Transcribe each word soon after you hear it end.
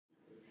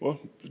Well,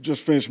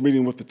 just finished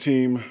meeting with the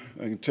team.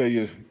 I can tell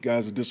you,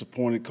 guys are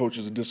disappointed,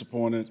 coaches are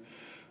disappointed.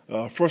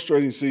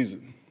 Frustrating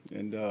season,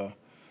 and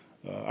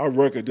our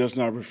record does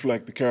not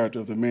reflect the character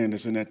of the men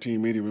that's in that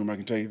team meeting room. I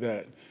can tell you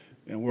that,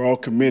 and we're all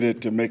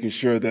committed to making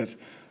sure that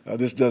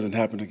this doesn't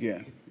happen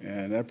again.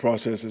 And that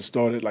process has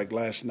started like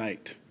last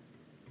night.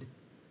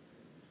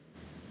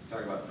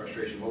 Talk about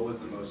frustration. What was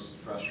the most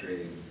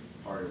frustrating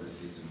part of the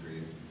season for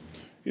you?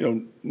 You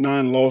know,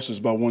 9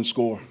 losses by 1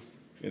 score.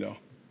 You know.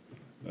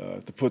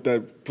 To put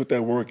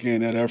that work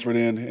in, that effort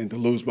in, and to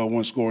lose by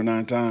 1 score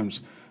 9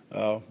 times,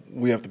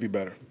 we have to be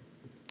better.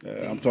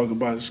 I'm talking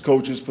about as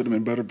coaches, put them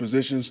in better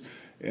positions,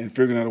 and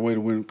figuring out a way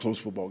to win close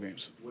football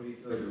games. What do you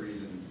feel like the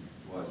reason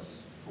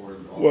was for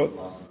all this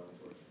loss?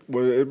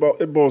 Well,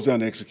 it boils down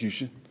to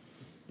execution,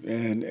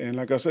 and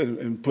like I said,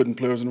 and putting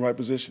players in the right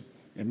position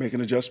and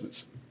making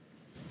adjustments.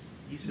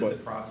 You said the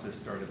process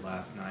started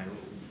last night.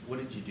 What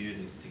did you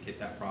do to get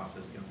that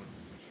process going?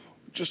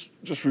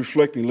 Just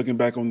reflecting, looking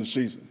back on the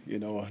season, you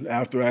know, an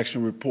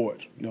after-action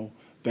report, you know,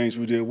 things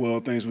we did well,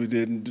 things we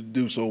didn't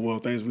do so well,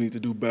 things we need to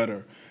do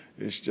better.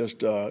 It's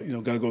just, you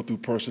know, got to go through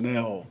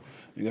personnel,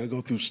 you got to go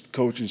through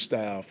coaching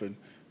staff, and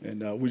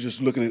we're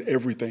just looking at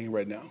everything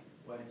right now.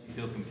 Why did you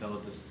feel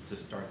compelled to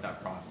start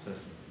that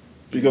process?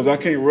 Because I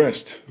can't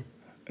rest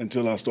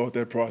until I start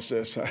that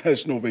process.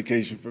 It's no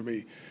vacation for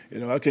me.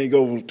 You know, I can't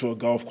go to a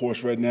golf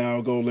course right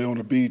now, go lay on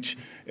the beach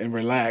and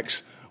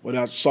relax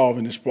without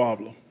solving this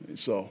problem. And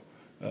so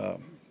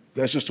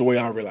that's just the way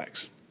I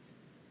relax.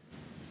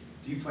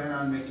 Do you plan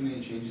on making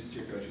any changes to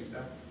your coaching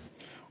staff?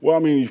 Well, I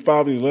mean, you're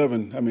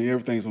 5-11. I mean,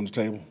 everything's on the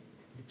table.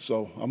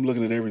 So I'm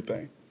looking at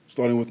everything,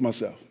 starting with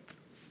myself.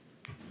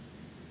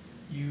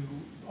 You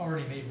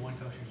already made one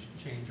coaching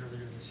change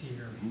earlier this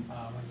year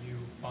when you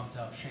bumped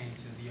up Shane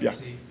to the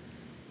OC.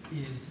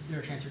 Yeah. Is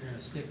there a chance you're going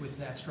to stick with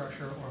that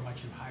structure, or might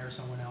you hire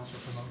someone else or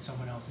promote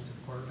someone else into the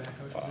quarterback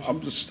coach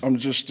position? I'm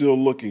just still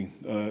looking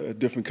at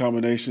different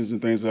combinations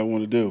and things that I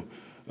want to do.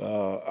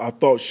 I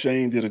thought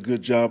Shane did a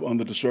good job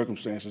under the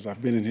circumstances.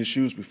 I've been in his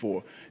shoes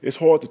before. It's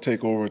hard to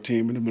take over a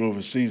team in the middle of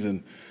a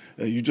season.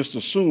 You just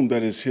assume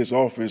that it's his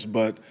offense,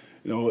 but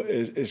you know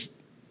it's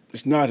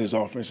not his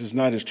offense. It's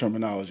not his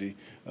terminology.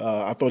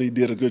 I thought he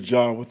did a good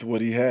job with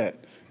what he had,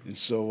 and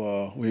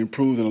so we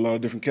improved in a lot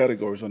of different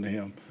categories under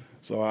him.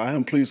 So I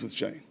am pleased with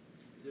Shane.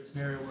 Is there a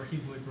scenario where he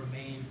would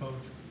remain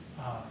both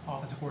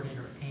offensive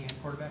coordinator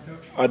and quarterback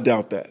coach? I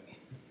doubt that.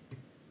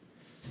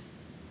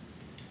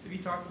 Have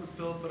you talked with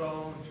Philip at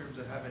all in terms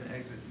of having an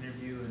exit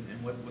interview,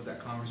 and what was that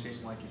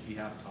conversation like if you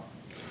have talked?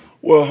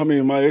 Well, I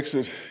mean, my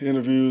exit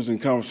interviews and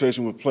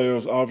conversation with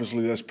players,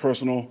 obviously that's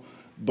personal,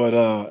 but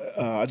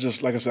I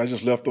just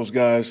left those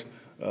guys.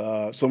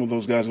 Some of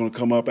those guys are going to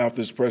come up after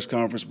this press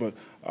conference, but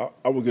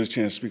I will get a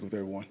chance to speak with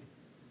everyone.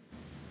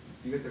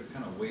 Do you have to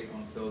kind of wait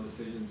on Phil's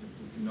decision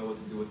to know what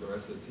to do with the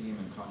rest of the team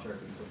and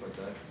contract and stuff like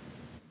that?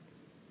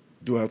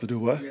 Do I have to do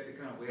what? Do you have to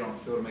kind of wait on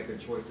Phil to make a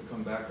choice to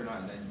come back or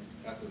not, and then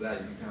after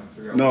that you can kind of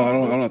figure out? No, I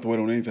don't have to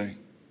wait on anything.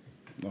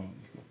 No,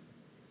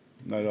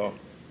 not at all.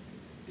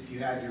 If you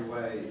had your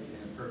way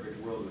in a perfect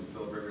world, would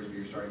Philip Rivers be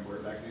your starting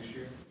quarterback next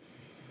year?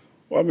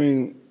 Well, I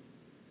mean,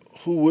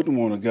 who wouldn't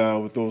want a guy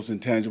with those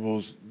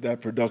intangibles,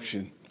 that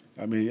production?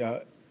 I mean,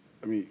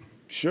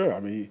 sure. I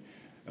mean,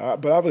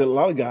 but I have a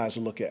lot of guys to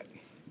look at,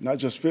 not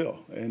just Phil.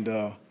 And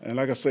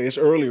like I say, it's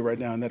early right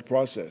now in that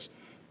process.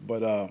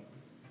 But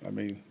I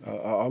mean,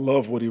 I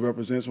love what he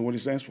represents and what he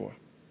stands for.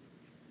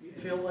 Do you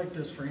feel like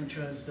this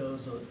franchise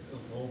does a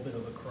little bit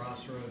of a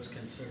crossroads,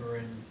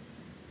 considering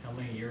how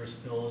many years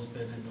Phil has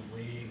been in the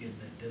league, and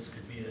that this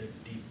could be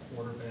a deep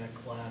quarterback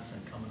class,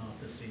 and coming off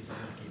this season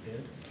like he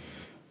did?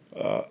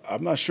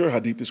 I'm not sure how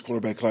deep this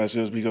quarterback class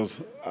is because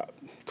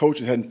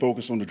coaches hadn't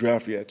focused on the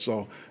draft yet.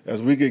 So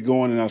as we get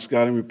going in our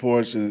scouting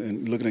reports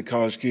and looking at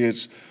college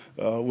kids,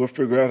 we'll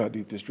figure out how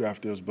deep this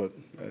draft is, but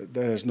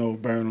that has no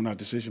bearing on our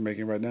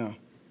decision-making right now.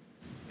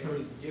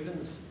 Given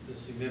the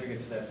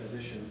significance of that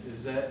position,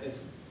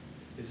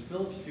 is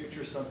Philip's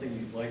future something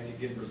you'd like to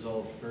get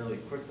resolved fairly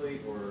quickly,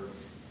 or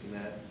can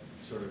that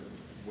sort of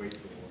wait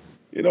for more?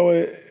 You know,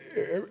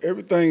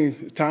 everything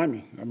is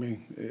timing. I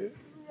mean,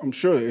 I'm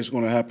sure it's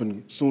going to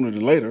happen sooner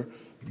than later,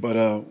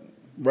 but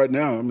right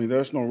now, I mean,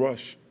 there's no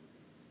rush.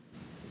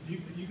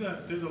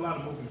 There's a lot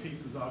of moving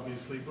pieces,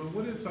 obviously, but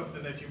what is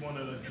something that you want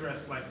to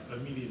address like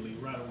immediately,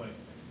 right away?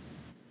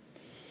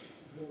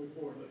 Moving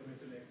forward, looking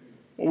into next season.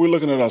 Well, we're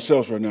looking at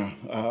ourselves right now,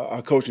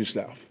 our coaching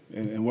staff,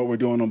 and what we're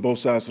doing on both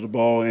sides of the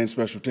ball and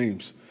special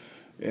teams,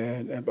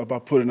 and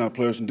about putting our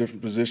players in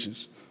different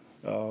positions,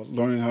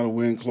 learning how to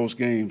win close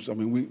games. I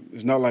mean,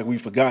 it's not like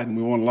we've forgotten.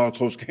 We won a lot of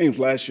close games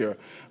last year,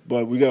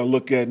 but we got to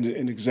look at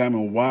and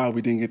examine why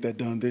we didn't get that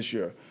done this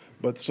year.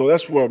 But so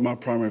that's where my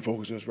primary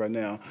focus is right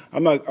now.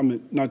 I'm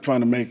not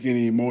trying to make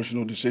any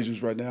emotional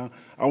decisions right now.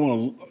 I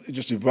want to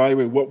just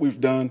evaluate what we've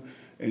done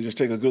and just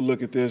take a good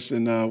look at this,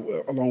 and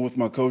along with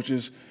my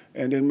coaches,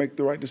 and then make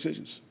the right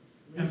decisions.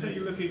 And say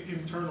you look at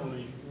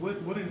internally,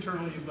 what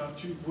internally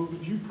about you, what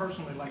would you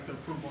personally like to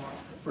improve on?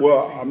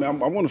 Well, I mean,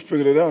 I want to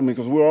figure that out,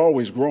 because we're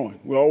always growing.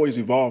 We're always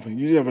evolving.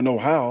 You never know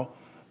how,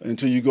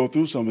 until you go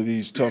through some of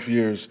these tough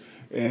years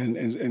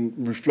and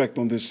reflect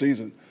on this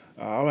season.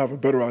 I'll have a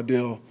better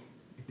idea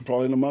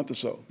probably in a month or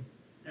so.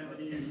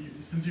 Anthony,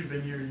 since you've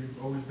been here,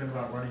 you've always been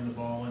about running the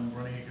ball and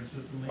running it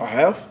consistently. I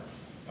have.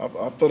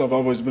 I thought I've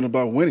always been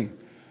about winning.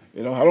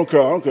 You know, I don't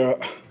care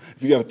if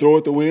you got to throw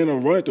it to win or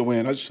run it to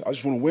win. I just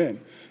want to win.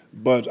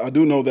 But I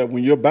do know that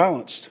when you're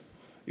balanced,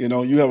 you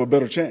know, you have a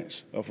better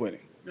chance of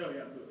winning. No,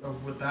 yeah.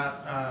 With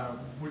that,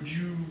 would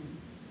you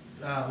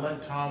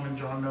let Tom and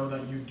John know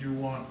that you do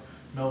want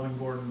Melvin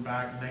Gordon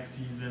back next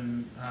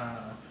season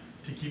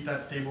to keep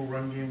that stable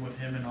run game with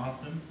him in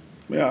Austin?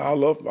 Yeah, I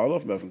love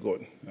Melvin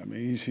Gordon. I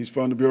mean, he's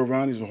fun to be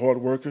around. He's a hard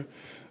worker,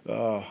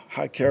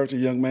 high character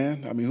young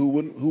man. I mean, who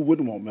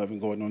wouldn't want Melvin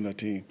Gordon on that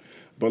team?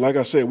 But like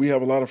I said, we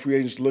have a lot of free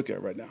agents to look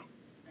at right now.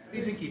 How do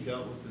you think he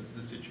dealt with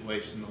the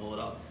situation, the hold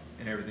up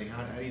and everything?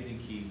 How do you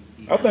think he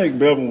I think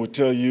Melvin would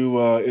tell you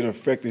it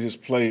affected his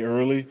play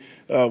early.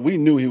 We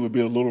knew he would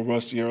be a little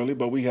rusty early,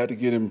 but we had to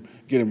get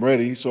him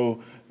ready.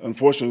 So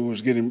unfortunately, we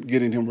was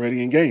getting him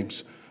ready in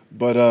games.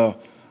 But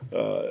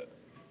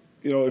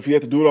you know, if he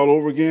had to do it all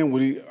over again,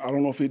 would he? I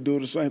don't know if he'd do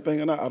the same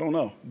thing or not. I don't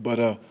know.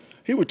 But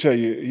he would tell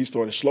you he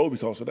started slow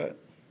because of that.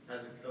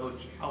 As a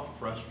coach, how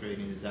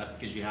frustrating is that?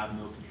 Because you have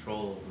no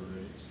control over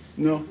it.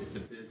 No. It's a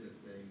business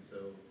thing. So,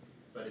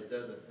 but it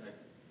does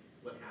affect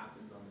what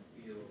happens on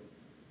the field.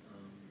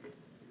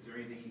 Is there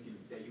anything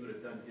that you would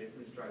have done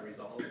differently to try to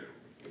resolve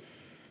it?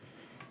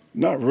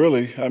 Not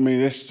really. I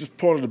mean, it's just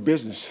part of the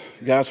business.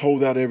 Guys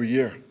hold out every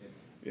year,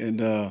 and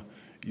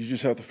you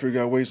just have to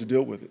figure out ways to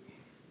deal with it.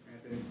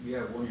 Anthony, you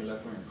have 1 year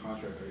left on your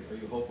contract. Are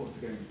you hopeful to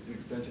get an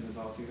extension this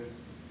offseason?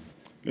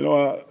 You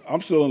know,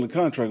 I'm still under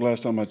contract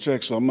last time I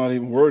checked, so I'm not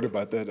even worried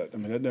about that. I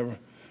mean, that never,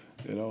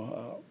 you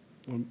know,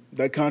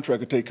 that contract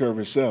could take care of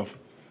itself,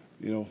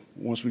 you know,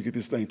 once we get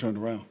this thing turned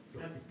around.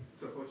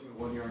 So coaching with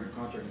 1 year on your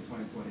contract in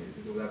 2020,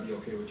 would that be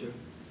okay with you?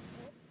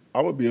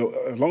 I would be,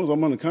 as long as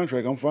I'm under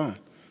contract, I'm fine.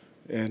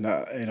 And,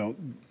 you know,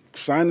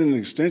 signing an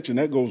extension,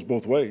 that goes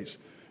both ways.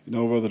 You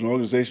know, whether an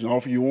organization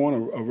offer you one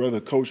or whether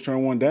a coach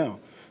turn one down.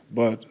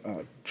 But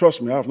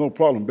trust me, I have no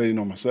problem betting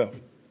on myself.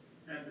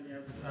 Anthony,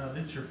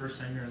 this is your first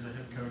time here as a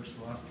head coach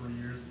the last 3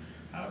 years.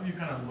 How have you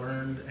kind of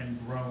learned and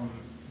grown,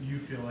 you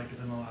feel like,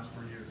 in the last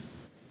 3 years?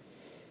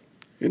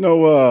 You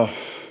know,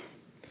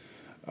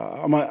 I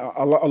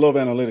love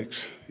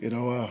analytics. You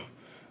know,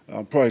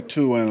 I'm probably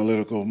too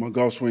analytical. My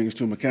golf swing is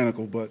too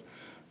mechanical, but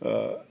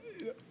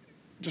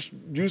just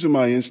using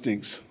my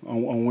instincts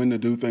on when to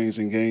do things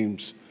in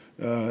games,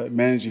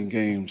 managing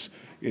games.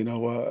 You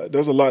know,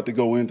 there's a lot to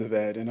go into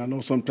that. And I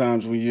know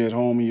sometimes when you're at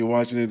home and you're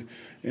watching it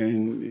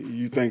and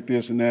you think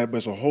this and that, but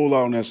there's a whole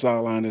lot on that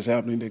sideline that's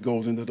happening that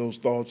goes into those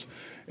thoughts.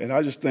 And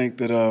I just think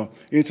that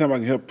anytime I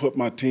can help put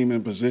my team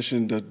in a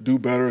position to do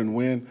better and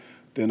win,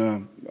 then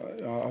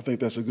I think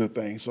that's a good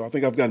thing. So I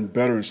think I've gotten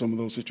better in some of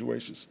those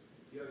situations.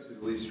 You obviously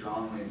believe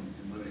strongly in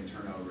limiting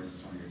turnovers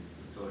as one of your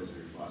pillars of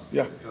your philosophy.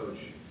 Yeah. As a coach,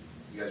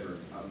 you guys were,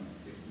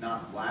 if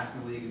not last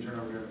in the league in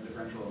turnover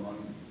differential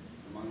among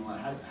the line.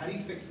 How do you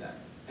fix that?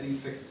 How do you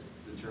fix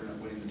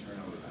winning the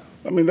turnover battle?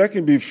 I mean, that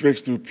can be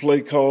fixed through play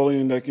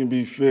calling. That can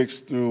be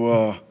fixed through,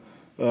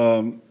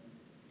 you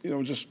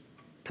know, just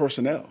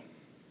personnel.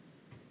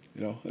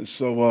 You know, and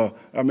so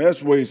I mean,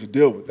 that's ways to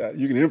deal with that.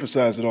 You can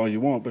emphasize it all you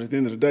want, but at the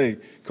end of the day,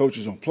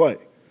 coaches don't play.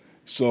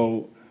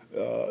 So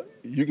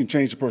you can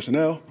change the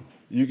personnel.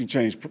 You can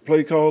change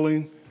play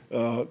calling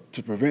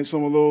to prevent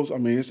some of those. I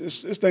mean,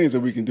 it's things that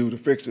we can do to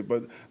fix it,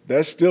 but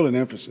that's still an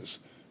emphasis,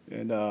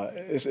 and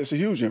it's a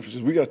huge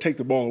emphasis. We got to take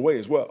the ball away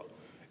as well.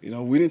 You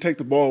know, we didn't take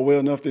the ball well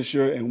enough this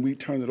year, and we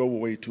turned it over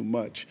way too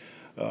much.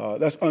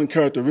 That's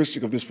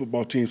uncharacteristic of this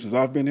football team since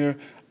I've been here.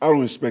 I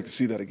don't expect to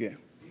see that again.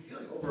 Do you feel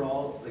like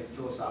overall, like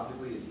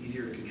philosophically, it's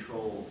easier to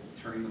control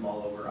turning the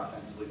ball over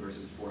offensively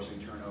versus forcing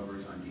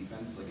turnovers on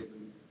defense? Like,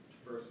 isn't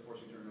first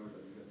forcing turnovers,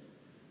 I think that's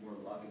more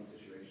luck in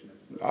situation?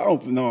 I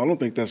don't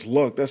think that's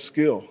luck. That's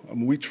skill. I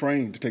mean, we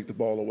train to take the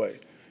ball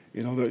away.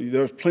 You know,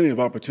 there's plenty of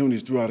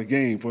opportunities throughout a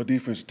game for a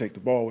defense to take the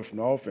ball away from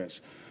the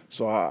offense.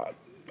 So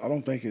I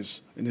don't think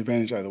it's an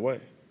advantage either way.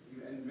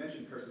 And you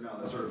mentioned personnel.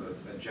 That's sort of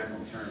a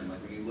general term.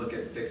 Like when you look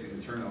at fixing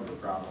the turnover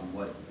problem,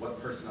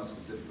 what personnel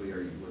specifically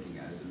are you looking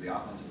at? Is it the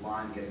offensive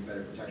line getting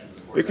better protection for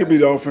the quarterback? It could be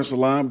the offensive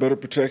line, better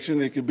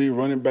protection. It could be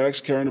running backs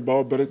carrying the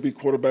ball better. It could be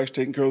quarterbacks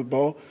taking care of the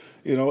ball.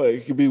 You know,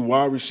 it could be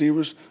wide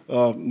receivers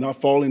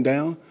not falling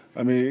down.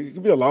 I mean, it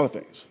could be a lot of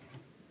things.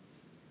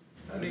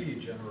 How do you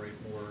generate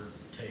more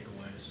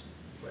takeaways?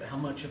 How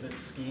much of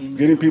it's scheme?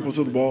 Getting people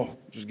to the ball,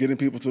 just getting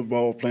people to the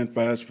ball, playing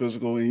fast,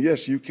 physical, and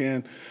yes, you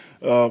can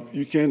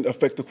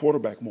affect the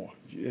quarterback more.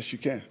 Yes, you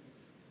can.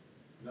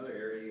 Another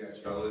area you guys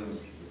struggled in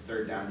was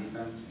third down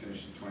defense. You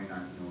finished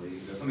 29th in the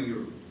league. That's something you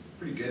were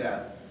pretty good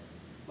at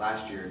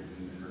last year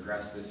and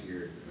regressed this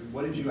year.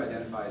 What did you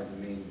identify as the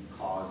main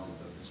cause of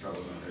the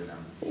struggles on third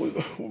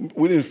down?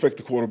 We didn't affect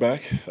the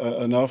quarterback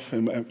enough,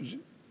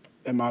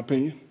 in my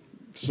opinion.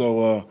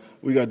 So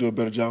we got to do a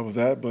better job of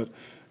that.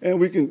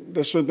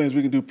 There's certain things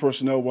we can do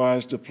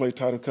personnel-wise to play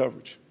tighter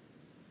coverage.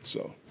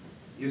 So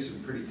You have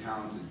some pretty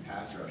talented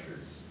pass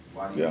rushers.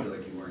 Why do you Yeah. feel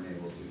like you weren't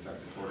able to affect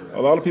the quarterback?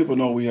 A lot of people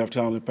know we have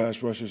talented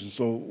pass rushers, and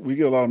so we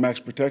get a lot of max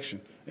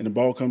protection, and the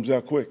ball comes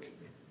out quick.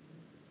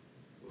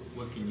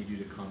 What can you do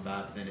to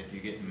combat then if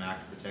you're getting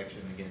max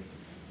protection against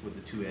with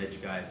the two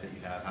edge guys that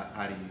you have?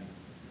 How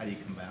do you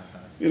combat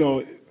that? You know,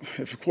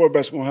 if a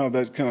quarterback's going to have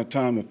that kind of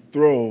time to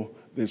throw,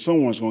 then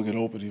someone's going to get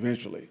open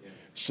eventually. Yeah.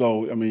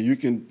 So I mean, you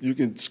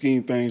can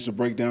scheme things to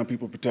break down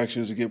people's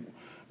protections to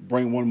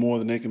bring one more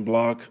than they can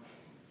block.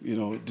 You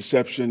know,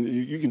 deception.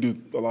 You can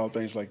do a lot of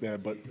things like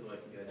that. But Do you feel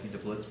like you guys need to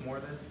blitz more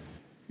then?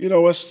 you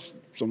know, that's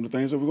some of the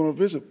things that we're going to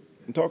visit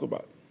and talk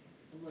about.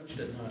 How much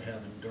did not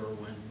having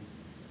Derwin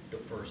the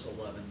first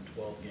 11,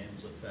 12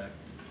 games affect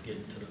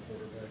getting to the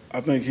quarterback?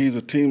 I think he's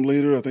a team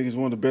leader. I think he's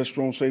one of the best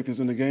strong safeties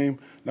in the game.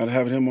 Not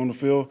having him on the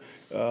field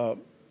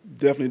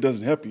definitely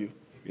doesn't help you.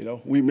 You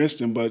know, we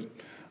missed him, but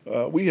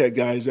we had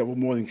guys that were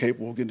more than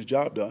capable of getting the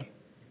job done.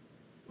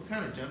 What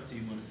kind of jump do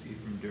you want to see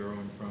from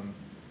Derwin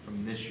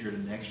from this year to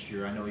next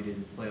year? I know he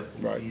didn't play a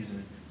full Right.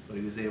 season, but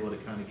he was able to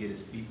kind of get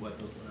his feet wet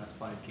those last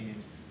 5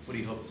 games. What do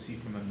you hope to see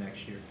from him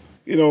next year?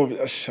 You know,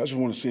 I just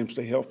want to see him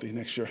stay healthy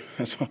next year.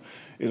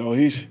 You know,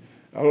 if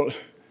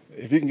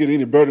he can get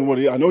any better than what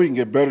I know he can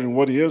get better than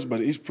what he is,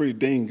 but he's pretty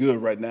dang good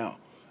right now.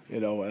 You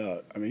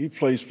know, I mean, he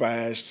plays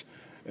fast.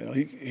 You know,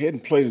 he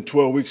hadn't played in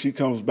 12 weeks. He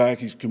comes back.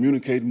 He's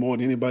communicating more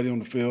than anybody on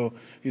the field.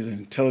 He's an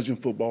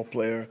intelligent football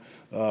player.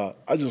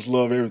 I just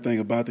love everything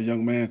about the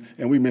young man,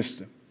 and we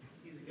missed him.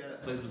 He's a guy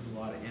that plays with a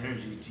lot of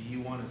energy. Do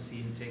you want to see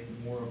him take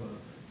more of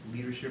a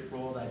leadership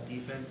role, that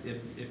defense,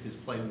 if his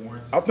play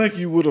warrants it? I think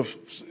you would have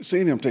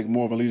seen him take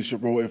more of a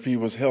leadership role if he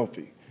was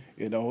healthy.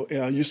 You know,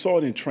 you saw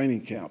it in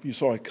training camp. You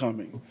saw it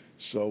coming.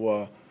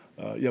 So,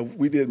 yeah,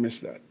 we did miss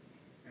that.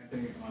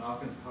 Anthony, on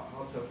offense,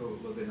 how tough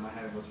was it not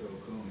having Russell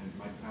Okung and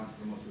Mike Pouncey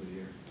for most of the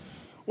year?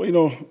 Well, you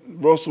know,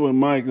 Russell and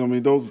Mike, I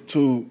mean, those are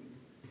two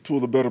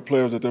of the better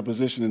players at their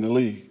position in the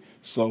league.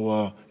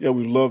 So, yeah,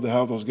 we'd love to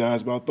have those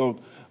guys, but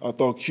I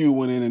thought Q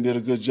went in and did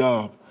a good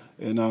job.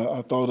 And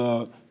I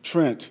thought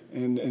Trent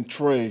and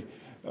Trey,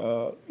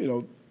 you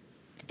know,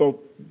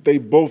 thought they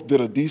both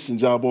did a decent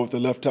job over at the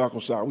left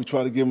tackle side. We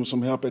tried to give them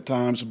some help at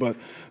times, but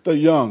they're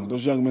young.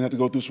 Those young men had to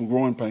go through some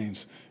growing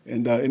pains,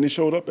 and it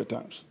showed up at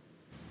times.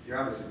 You're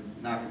obviously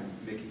not going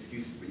to make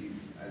excuses, but you,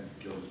 as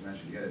Gil just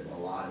mentioned, you had a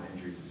lot of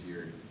injuries this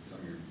year to some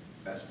of your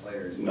best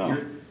players.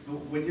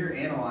 When you're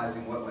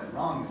analyzing what went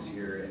wrong this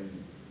year,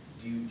 and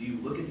do you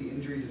look at the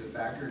injuries as a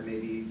factor, and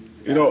maybe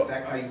does that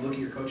affect how you look at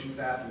your coaching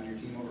staff and your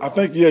team overall? I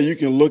think, yeah, you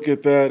can look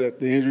at that, at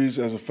the injuries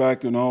as a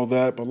factor and all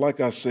that, but like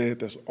I said,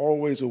 there's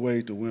always a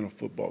way to win a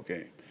football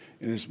game.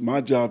 And it's my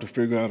job to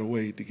figure out a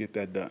way to get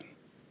that done,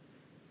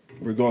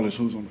 regardless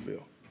who's on the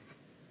field.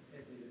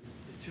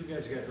 The 2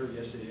 guys who got hurt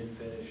yesterday didn't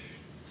finish,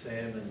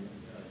 Sam and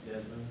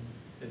Desmond.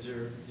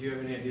 Do you have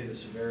any idea of the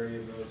severity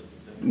of those?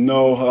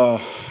 No,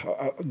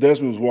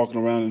 Desmond was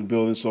walking around in the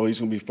building, so he's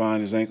going to be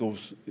fine. His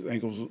ankles,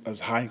 his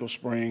high ankle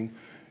sprain,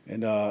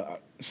 and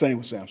same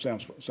with Sam.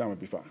 Sam would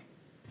be fine.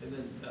 And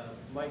then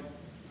Mike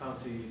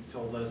Pouncey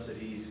told us that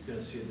he's going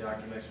to see a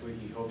doctor next week.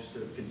 He hopes to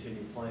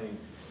continue playing.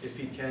 If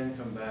he can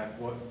come back,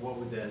 what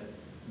would that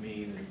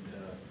mean? And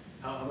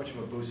how much of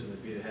a boost would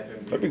it be to have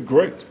him? That'd be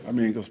great. I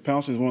mean, because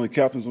Pouncey is one of the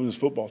captains on this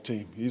football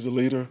team. He's a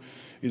leader.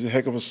 He's a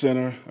heck of a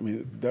center. I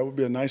mean, that would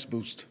be a nice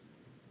boost.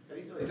 How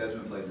do you feel like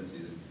Desmond played this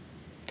season?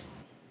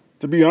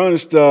 To be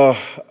honest,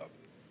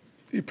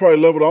 he probably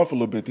leveled off a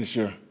little bit this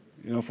year.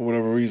 You know, for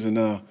whatever reason,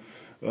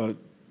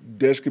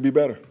 Des could be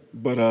better.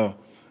 But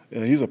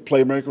he's a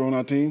playmaker on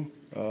our team.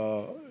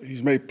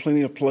 He's made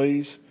plenty of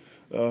plays,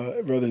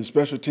 whether in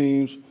special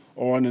teams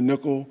or in the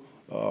nickel.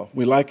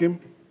 We like him.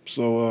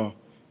 So,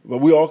 but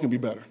we all can be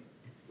better.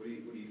 What do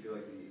you feel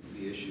like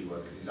the issue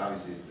was? Because he's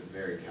obviously a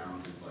very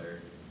talented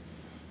player.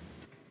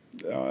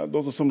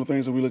 Those are some of the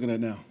things that we're looking at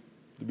now,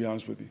 to be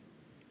honest with you.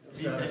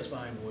 How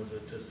satisfying was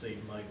it to see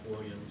Mike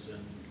Williams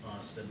and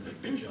Austin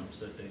make the jumps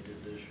that they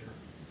did this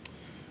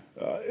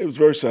year? It was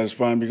very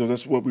satisfying because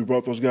that's what we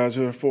brought those guys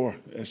here for,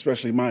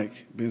 especially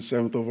Mike, being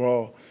 7th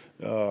overall.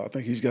 I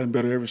think he's gotten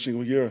better every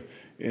single year.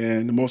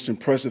 And the most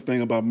impressive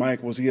thing about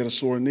Mike was he had a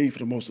sore knee for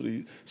the most of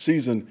the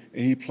season,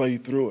 and he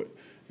played through it.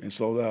 And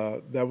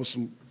so that was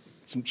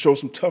showed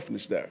some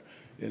toughness there,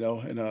 you know,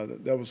 and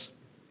that was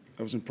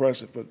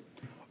impressive. But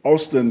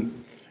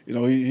Austin, you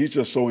know, he's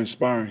just so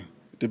inspiring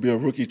to be a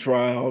rookie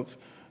tryout,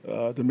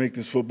 to make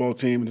this football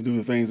team and to do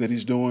the things that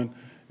he's doing.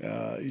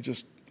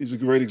 He's a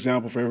great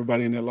example for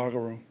everybody in that locker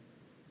room.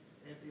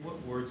 Anthony,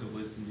 what words of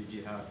wisdom did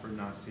you have for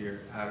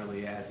Nasir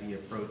Adderley as he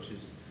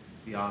approaches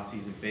the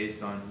offseason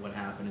based on what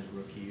happened his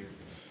rookie year?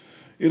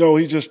 You know,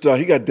 he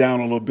got down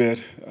a little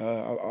bit.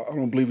 I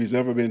don't believe he's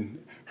ever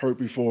been hurt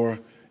before.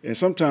 And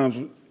sometimes,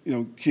 you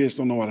know, kids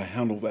don't know how to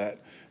handle that.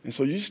 And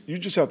so you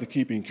just have to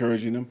keep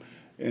encouraging him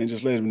and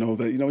just let him know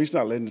that, you know, he's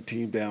not letting the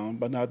team down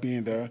by not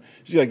being there.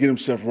 He's got to get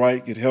himself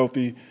right, get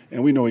healthy,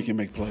 and we know he can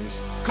make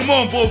plays. Come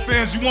on, Bull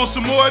fans, you want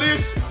some more of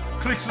this?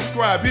 Click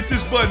subscribe. Hit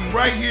this button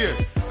right here.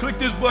 Click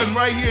this button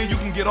right here and you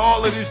can get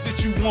all of this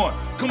that you want.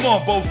 Come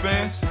on, Bull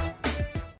fans.